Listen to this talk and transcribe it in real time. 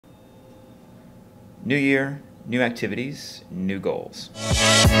New year, new activities, new goals.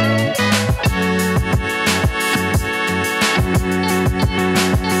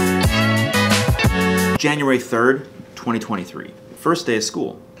 January 3rd, 2023. First day of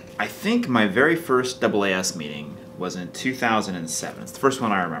school. I think my very first AAS meeting was in 2007. It's the first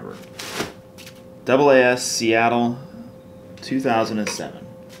one I remember. AAS Seattle, 2007.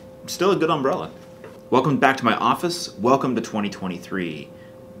 Still a good umbrella. Welcome back to my office. Welcome to 2023,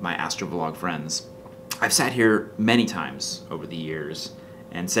 my Astro vlog friends. I've sat here many times over the years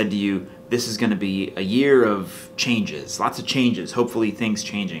and said to you, this is going to be a year of changes, lots of changes, hopefully things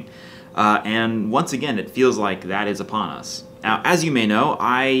changing. And once again, it feels like that is upon us. Now, as you may know,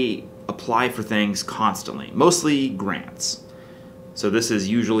 I apply for things constantly, mostly grants. So this is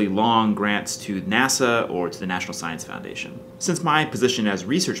usually long grants to NASA or to the National Science Foundation. Since my position as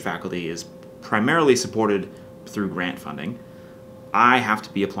research faculty is primarily supported through grant funding, I have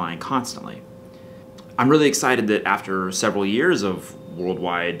to be applying constantly. I'm really excited that after several years of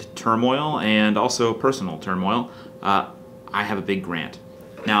worldwide turmoil and also personal turmoil, I have a big grant.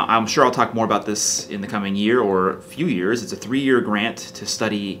 Now, I'm sure I'll talk more about this in the coming year or few years. It's a 3-year grant to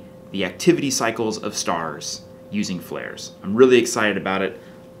study the activity cycles of stars using flares. I'm really excited about it.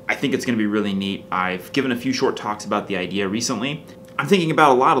 I think it's going to be really neat. I've given a few short talks about the idea recently. I'm thinking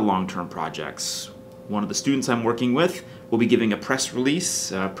about a lot of long-term projects. One of the students I'm working with will be giving a press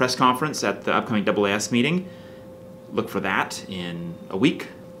release, a press conference at the upcoming AAS meeting. Look for that in a week.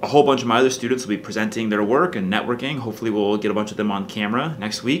 A whole bunch of my other students will be presenting their work and networking. Hopefully we'll get a bunch of them on camera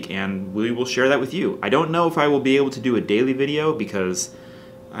next week and we will share that with you. I don't know if I will be able to do a daily video because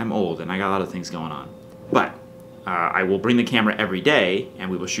I'm old and I got a lot of things going on. But I will bring the camera every day and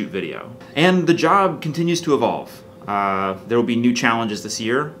we will shoot video. And the job continues to evolve. There will be new challenges this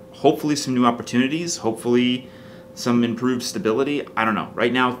year. Hopefully some new opportunities. Hopefully some improved stability. I don't know.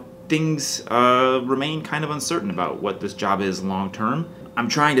 Right now things remain kind of uncertain about what this job is long term. I'm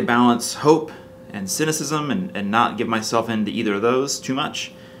trying to balance hope and cynicism and not give myself into either of those too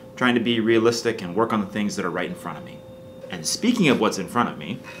much. I'm trying to be realistic and work on the things that are right in front of me. And speaking of what's in front of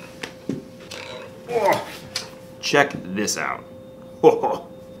me, check this out.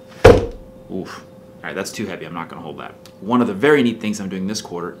 Oof. Alright, that's too heavy. I'm not going to hold that. One of the very neat things I'm doing this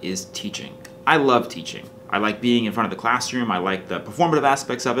quarter is teaching. I love teaching. I like being in front of the classroom. I like the performative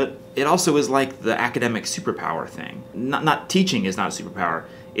aspects of it. It also is like the academic superpower thing. Not teaching is not a superpower.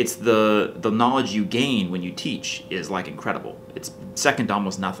 It's the knowledge you gain when you teach is like incredible. It's second to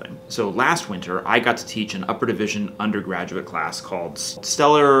almost nothing. So last winter, I got to teach an upper division undergraduate class called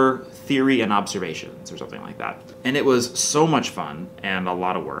Stellar Theory and Observations or something like that. And it was so much fun and a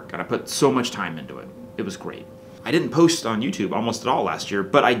lot of work. And I put so much time into it. It was great. I didn't post on YouTube almost at all last year,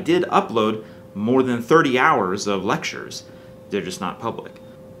 but I did upload more than 30 hours of lectures. They're just not public.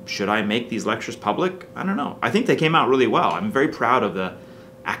 Should I make these lectures public? I don't know. I think they came out really well. I'm very proud of the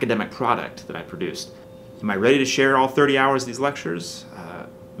academic product that I produced. Am I ready to share all 30 hours of these lectures?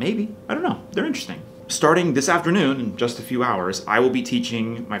 Maybe. I don't know. They're interesting. Starting this afternoon, in just a few hours, I will be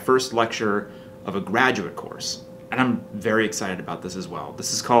teaching my first lecture of a graduate course. And I'm very excited about this as well.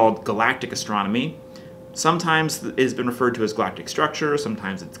 This is called Galactic Astronomy. Sometimes it has been referred to as galactic structure,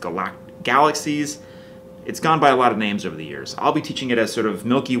 sometimes it's galaxies. It's gone by a lot of names over the years. I'll be teaching it as sort of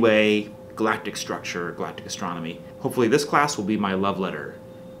Milky Way, galactic structure, galactic astronomy. Hopefully this class will be my love letter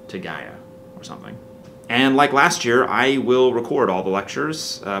to Gaia or something. And like last year, I will record all the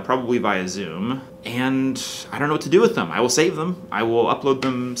lectures, probably via Zoom, and I don't know what to do with them. I will save them. I will upload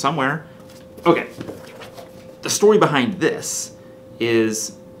them somewhere. Okay, the story behind this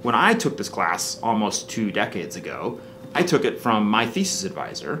is when I took this class almost 2 decades ago, I took it from my thesis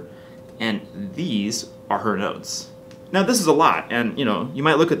advisor, and these are her notes. Now this is a lot, and you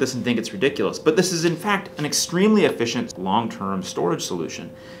might look at this and think it's ridiculous, but this is in fact an extremely efficient long-term storage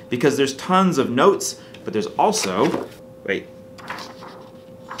solution because there's tons of notes, but there's also,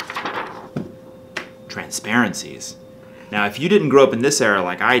 transparencies. Now if you didn't grow up in this era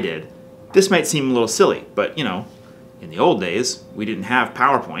like I did, this might seem a little silly, but in the old days, we didn't have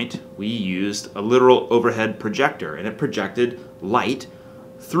PowerPoint. We used a literal overhead projector, and it projected light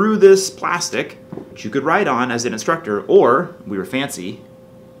through this plastic, which you could write on as an instructor, or, we were fancy,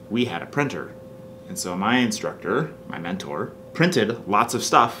 we had a printer. And so my instructor, my mentor, printed lots of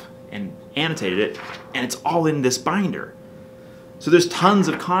stuff and annotated it, and it's all in this binder. So there's tons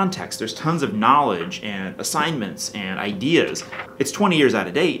of context, there's tons of knowledge and assignments and ideas. It's 20 years out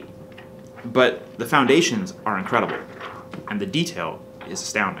of date, but the foundations are incredible, and the detail is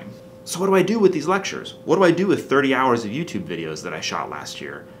astounding. So what do I do with these lectures? What do I do with 30 hours of YouTube videos that I shot last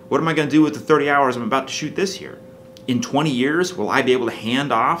year? What am I going to do with the 30 hours I'm about to shoot this year? In 20 years, will I be able to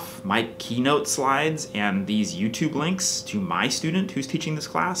hand off my keynote slides and these YouTube links to my student who's teaching this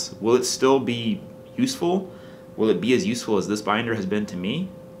class? Will it still be useful? Will it be as useful as this binder has been to me?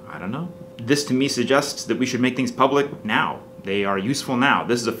 I don't know. This to me suggests that we should make things public now. They are useful now.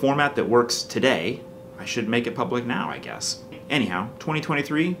 This is a format that works today. I should make it public now, I guess. Anyhow,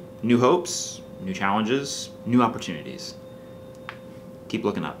 2023, new hopes, new challenges, new opportunities. Keep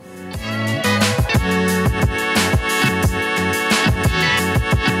looking up.